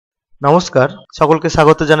নমস্কার, সকলকে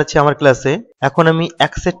স্বাগত জানাচ্ছি আমার ক্লাসে। এখন আমি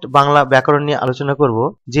এক সেট বাংলা ব্যাকরণ নিয়ে আলোচনা করব,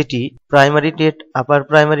 যেটি primary TET, upper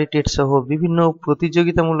primary TET সহ বিভিন্ন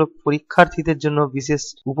প্রতিযোগিতামূলক পরীক্ষার্থীদের জন্য বিশেষ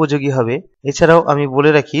উপযোগী হবে। এছাড়াও আমি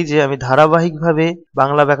বলে রাখি যে আমি ধারাবাহিকভাবে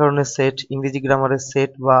বাংলা ব্যাকরণের সেট, ইংরেজি গ্রামারের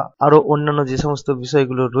সেট বা আরো অন্যান্য যে সমস্ত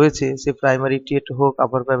বিষয়গুলো রয়েছে, সে প্রাইমারি টেট হোক,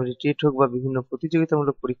 আপার প্রাইমারি টেট হোক বা বিভিন্ন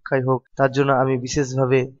প্রতিযোগিতামূলক পরীক্ষায় হোক, তার জন্য আমি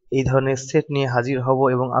বিশেষভাবে এই ধরনের সেট নিয়ে হাজির হব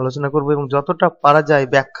এবং আলোচনা করব, এবং যতটা পারা যায়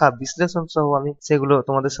ব্যাখ্যা বিশ্লেষণ সহ আমি সেগুলো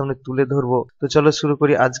তোমাদের সামনে তুলে ধরবো। তো চলো শুরু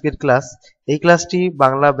করি আজকের ক্লাস। এই ক্লাসটি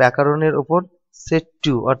বাংলা ব্যাকরণের উপর সেট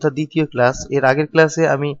 2 অর্থাৎ দ্বিতীয় ক্লাস। এর আগের ক্লাসে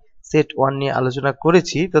আমি সেট 1 নিয়ে আলোচনা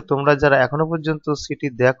করেছি। তো তোমরা যারা এখনো পর্যন্ত সেটি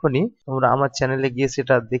দেখোনি, তোমরা আমার চ্যানেলে গিয়ে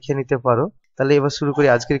সেটা দেখে নিতে পারো। তাহলে এবার শুরু করি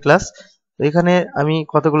আজকের ক্লাস। তো এখানে আমি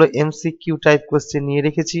কতগুলো এমসিকিউ টাইপ কোশ্চেন নিয়ে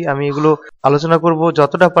রেখেছি, আমি এগুলো আলোচনা করব,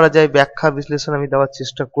 যতটা পারা যায় ব্যাখ্যা বিশ্লেষণ আমি দেওয়ার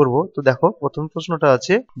চেষ্টা করব। তো দেখো, প্রথম প্রশ্নটা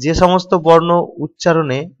আছে, যে সমস্ত বর্ণ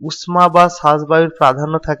উচ্চারণে উষ্মা বা শ্বাসবায়ুর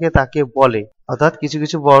প্রাধান্য থাকে তাকে বলে। অর্থাৎ কিছু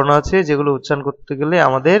কিছু বর্ণ আছে যেগুলো উচ্চারণ করতে গেলে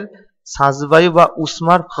আমাদের শ্বাসবায়ু বা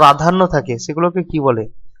উষ্মার প্রাধান্য থাকে, সেগুলোকে কি বলে?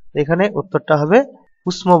 এখানে উত্তরটা হবে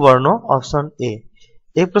উষ্ম বর্ণ, অপশন এ।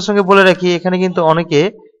 এই প্রসঙ্গে বলে রাখি, এখানে কিন্তু অনেকে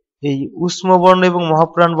এই উষ্ম বর্ণ এবং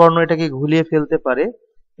মহাপ্রাণ বর্ণ এটাকে ঘুলিয়ে ফেলতে পারে।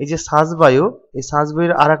 এই যে শ্বাসবায়ু, এই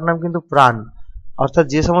শ্বাসবায়ুর আর এক নাম কিন্তু প্রাণ। অর্থাৎ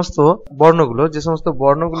যে সমস্ত বর্ণগুলো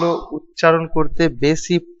উচ্চারণ করতে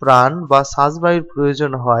বেশি প্রাণ বা শ্বাসবায়ুর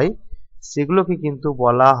প্রয়োজন হয়, সেগুলোকে কিন্তু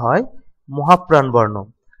বলা হয় মহাপ্রাণ বর্ণ।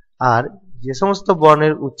 আর যে সমস্ত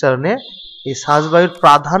বর্ণের উচ্চারণে এই শ্বাসবায়ুর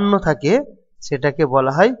প্রাধান্য থাকে, সেটাকে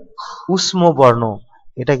বলা হয় উষ্ম বর্ণ।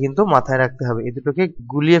 এটা কিন্তু মাথায় রাখতে হবে, এই দুটোকে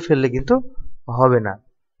গুলিয়ে ফেললে কিন্তু হবে না।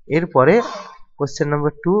 এরপরে কোশ্চেন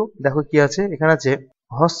নাম্বার 2 দেখো কি আছে। এখানে আছে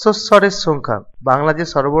হস্বস্বরের সংখ্যা। বাংলা যে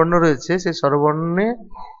স্বরবর্ণ রয়েছে, সেই স্বরবর্ণে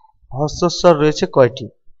হস্বস্বর রয়েছে কয়টি?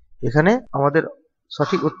 এখানে আমাদের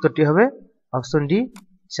সঠিক উত্তরটি হবে অপশন ডি,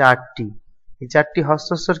 4টি। এই 4টি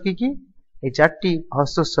হস্বস্বর কি কি? এই 4টি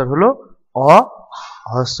হস্বস্বর হলো অ,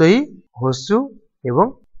 হস্যই, হস্যু এবং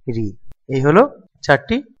রি। এই হলো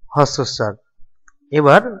 4টি হস্বস্বর।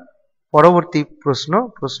 এবার পরবর্তী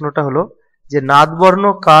প্রশ্নটা হলো যে নাদবর্ণ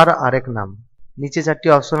কার আরেক নাম? নিচে 4টি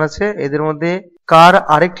অপশন আছে, এদের মধ্যে কার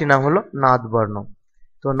আরেকটি নাম হলো নাদবর্ণ?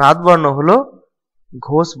 তো নাদবর্ণ হলো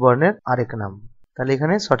ঘোষ বর্ণের আরেক নাম। তাহলে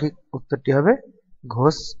এখানে সঠিক উত্তরটি হবে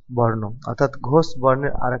ঘোষ বর্ণ, অর্থাৎ ঘোষ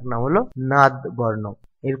বর্ণের আরেক নাম হলো নাদবর্ণ।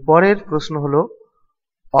 এর পরের প্রশ্ন হলো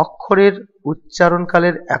অক্ষরের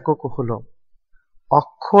উচ্চারণকালের একক হলো।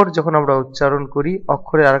 অক্ষর যখন আমরা উচ্চারণ করি,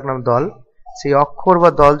 অক্ষরের আরেক নাম দল। সেই অক্ষর বা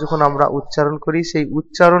দল যখন আমরা উচ্চারণ করি, সেই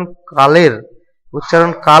উচ্চারণ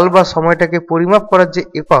কাল বা সময়টাকে পরিমাপ করার যে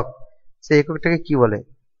একক, সেই এককটাকে কি বলে?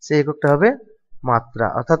 সেই এককটা হবে মাত্রা।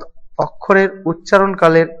 অর্থাৎ অক্ষরের উচ্চারণ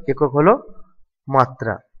কালের একক হলো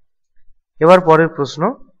মাত্রা। এবার পরের প্রশ্ন,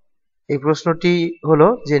 এই প্রশ্নটি হলো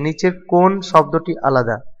যে নিচের কোন শব্দটি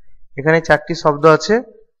আলাদা? এখানে 4টি শব্দ আছে।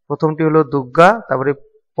 প্রথমটি হলো দুর্গা, তারপরে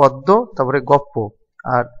পদ্ম, তারপরে গপ্প,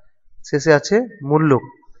 আর শেষে আছে মুল্লুক।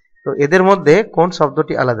 তো এদের মধ্যে কোন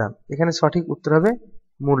শব্দটি আলাদা? এখানে সঠিক উত্তর হবে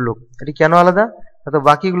মুল্লুক। এটি কেন আলাদা? তো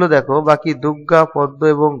বাকিগুলো দেখো, বাকি দুর্গা, পদ্ম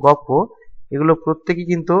এবং গপ্প, এগুলো প্রত্যেকই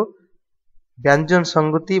কিন্তু ব্যঞ্জন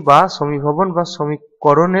সংগতি বা সমীভবন বা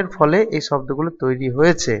সমীকরণের ফলে এই শব্দগুলো তৈরি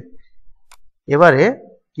হয়েছে। এবারে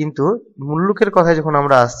কিন্তু মুল্লুকের কথায় যখন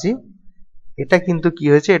আমরা আসছি, এটা কিন্তু কি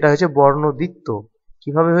হয়েছে? এটা হয়েছে বর্ণদ্বিত্ব।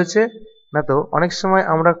 কিভাবে হয়েছে না, তো অনেক সময়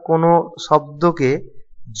আমরা কোনো শব্দকে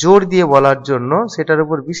জোর দিয়ে বলার জন্য, সেটার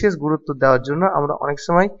উপর বিশেষ গুরুত্ব দেওয়ার জন্য আমরা অনেক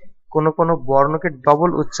সময় কোনো কোনো বর্ণকে ডবল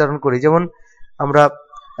উচ্চারণ করি। যেমন আমরা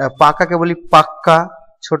পাকাকে বলি পাক্কা,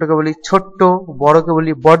 ছোটকে বলি ছোট্ট, বড়কে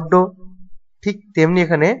বলি বড্ড। ঠিক তেমনি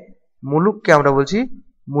এখানে মুলুককে আমরা বলছি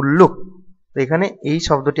মুল্লুক। তো এখানে এই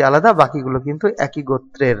শব্দটি আলাদা, বাকিগুলো কিন্তু একই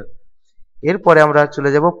গোত্রের। এরপরে আমরা চলে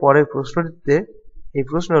যাব পরের প্রশ্নটিতে। এই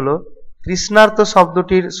প্রশ্ন হলো তৃষ্ণার্ত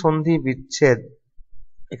শব্দটির সন্ধি বিচ্ছেদ।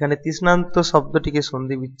 এখানে তৃষ্ণার্ত শব্দটিকে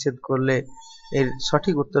সন্ধি বিচ্ছেদ করলে এর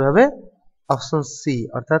সঠিক উত্তর হবে অপশন সি,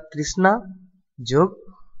 অর্থাৎ তৃষ্ণা যোগ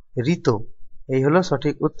ঋত। এই হলো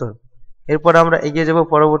সঠিক উত্তর। এরপর আমরা এগিয়ে যাব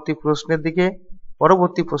পরবর্তী প্রশ্নের দিকে।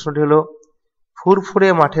 পরবর্তী প্রশ্নটি হলো ফুরফুরে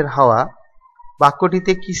মাঠের হাওয়া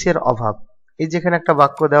বাক্যটিতে কিসের অভাব? এই যেখানে একটা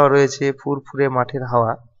বাক্য দেওয়া রয়েছে ফুরফুরে মাঠের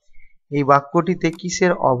হাওয়া, এই বাক্যটিতে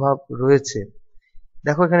কিসের অভাব রয়েছে?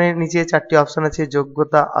 দেখো, এখানে নিচে 4টি অপশন আছে,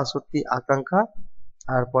 যোগ্যতা, আসক্তি, আকাঙ্ক্ষা,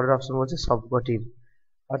 আর পরের অপশন বলছে সবকটির।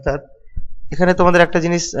 অর্থাৎ এখানে তোমাদের একটা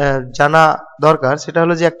জিনিস জানা দরকার, সেটা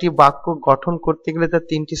হলো যে একটি বাক্য গঠন করতে গেলে তার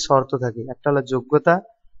 3টি শর্ত থাকে। একটা হলো যোগ্যতা,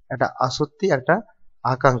 একটা আসক্তি, একটা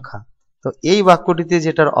আকাঙ্ক্ষা। তো এই বাক্যটিতে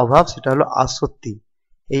যেটার অভাব, সেটা হলো আসক্তি।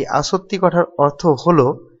 এই আসক্তি কথার অর্থ হলো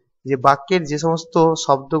যে বাক্যের যে সমস্ত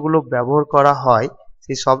শব্দগুলো ব্যবহার করা হয়,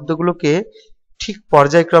 সেই শব্দগুলোকে ঠিক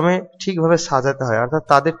পর্যায়ক্রমে ঠিকভাবে সাজাতে হয়, অর্থাৎ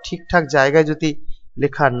তাদের ঠিকঠাক জায়গায় যদি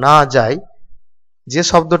লেখা না যায়, যে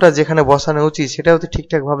শব্দটা যেখানে বসানো উচিত সেটা যদি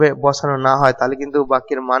ঠিকঠাক ভাবে বসানো না হয়, তাহলে কিন্তু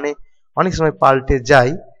বাক্যের মানে অনেক সময় পাল্টে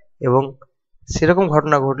যায়, এবং সেরকম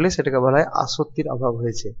ঘটনা ঘটলে সেটাকে বলা হয় আসক্তির অভাব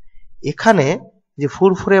হয়েছে। এখানে যে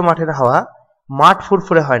ফুরফুরে মাঠের হাওয়া, মাঠ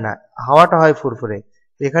ফুরফুরে হয় না, হাওয়াটা হয় ফুরফুরে।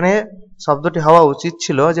 এখানে শব্দটি হওয়া উচিত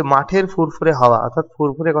ছিল যে মাঠের ফুরফুরে হাওয়া, অর্থাৎ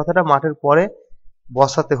ফুরফুরে কথাটা মাঠের পরে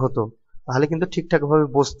বসাতে হতো, তাহলে কিন্তু ঠিকঠাক ভাবে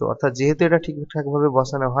বসতো। অর্থাৎ যেহেতু এটা ঠিকঠাক ভাবে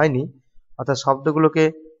বসানো হয়নি, অর্থাৎ শব্দগুলোকে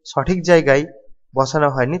সঠিক জায়গায় বসানো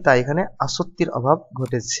হয়নি, তাই এখানে আসক্তির অভাব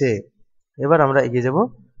ঘটেছে। এবার আমরা এগিয়ে যাব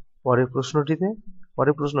পরের প্রশ্নটিতে।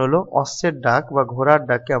 পরের প্রশ্ন হলো অশ্বের ডাক বা ঘোড়ার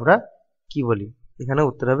ডাককে আমরা কি বলি? এখানে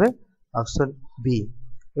উত্তর হবে অপশন বি।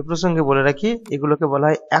 এই প্রসঙ্গে বলে রাখি, এগুলোকে বলা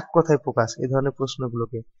হয় এক কথায় প্রকাশ। এই ধরনের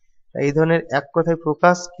প্রশ্নগুলোকে, এই ধরনের এক কথায়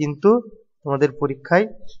প্রকাশ কিন্তু তোমাদের পরীক্ষায়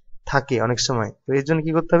থাকে অনেক সময়। তো এর জন্য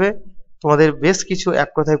কি করতে হবে, তোমাদের বেশ কিছু এক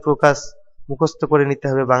কথায় প্রকাশ মুখস্থ করে নিতে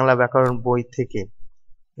হবে বাংলা ব্যাকরণ বই থেকে।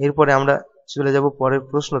 এরপরে আমরা চলে যাব পরের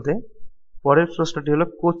প্রশ্নতে। পরের প্রশ্নটি হলো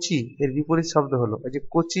কচি এর বিপরীত শব্দ হলো, এই যে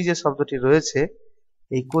কচি যে শব্দটি রয়েছে,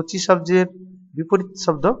 এই কচি শব্দের বিপরীত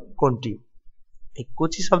শব্দ কোনটি? এই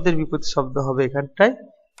কচি শব্দের বিপরীত শব্দ হবে এখানটায়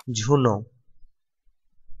ঝুনো।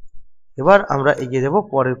 এবার আমরা এগিয়ে যাব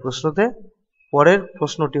পরের প্রশ্নতে। পরের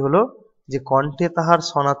প্রশ্নটি হলো যে কণ্ঠে তাহার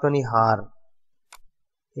সনাতনী হার।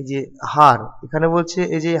 এই যে হার, এখানে বলছে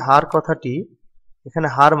এই যে হার কথাটি, এখানে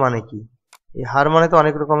হার মানে কি? এই হার মানে তো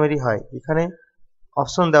অনেক রকমেরই হয়। এখানে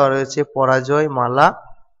অপশন দেওয়া রয়েছে পরাজয়, মালা,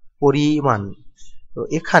 পরিমাণ। তো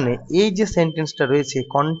এখানে এই যে সেন্টেন্সটা রয়েছে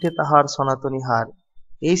কণ্ঠে তাহার সনাতনী হার,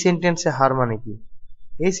 এই সেন্টেন্সে হার মানে কি?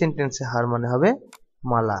 এই সেন্টেন্সে হার মানে হবে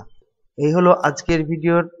মালা। এই হলো আজকের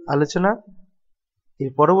ভিডিওর আলোচনা। এর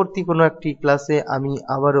পরবর্তী কোনো একটি ক্লাসে আমি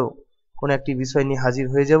আবারও কোনো একটি বিষয় নিয়ে হাজির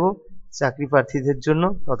হয়ে যাব চাকরি প্রার্থীদের জন্য।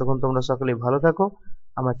 ততক্ষণ তোমরা সকলে ভালো থাকো,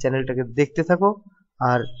 আমার চ্যানেলটাকে দেখতে থাকো,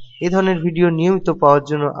 আর এই ধরনের ভিডিও নিয়মিত পাওয়ার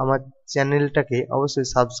জন্য আমার চ্যানেলটাকে অবশ্যই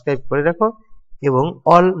সাবস্ক্রাইব করে রাখো এবং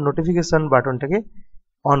অল নোটিফিকেশন বাটনটাকে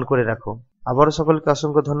অন করে রাখো। আবারও সকলকে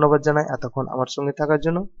অসংখ্য ধন্যবাদ জানাই এতক্ষণ আমার সঙ্গে থাকার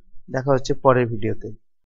জন্য। দেখা হচ্ছে পরের ভিডিওতে।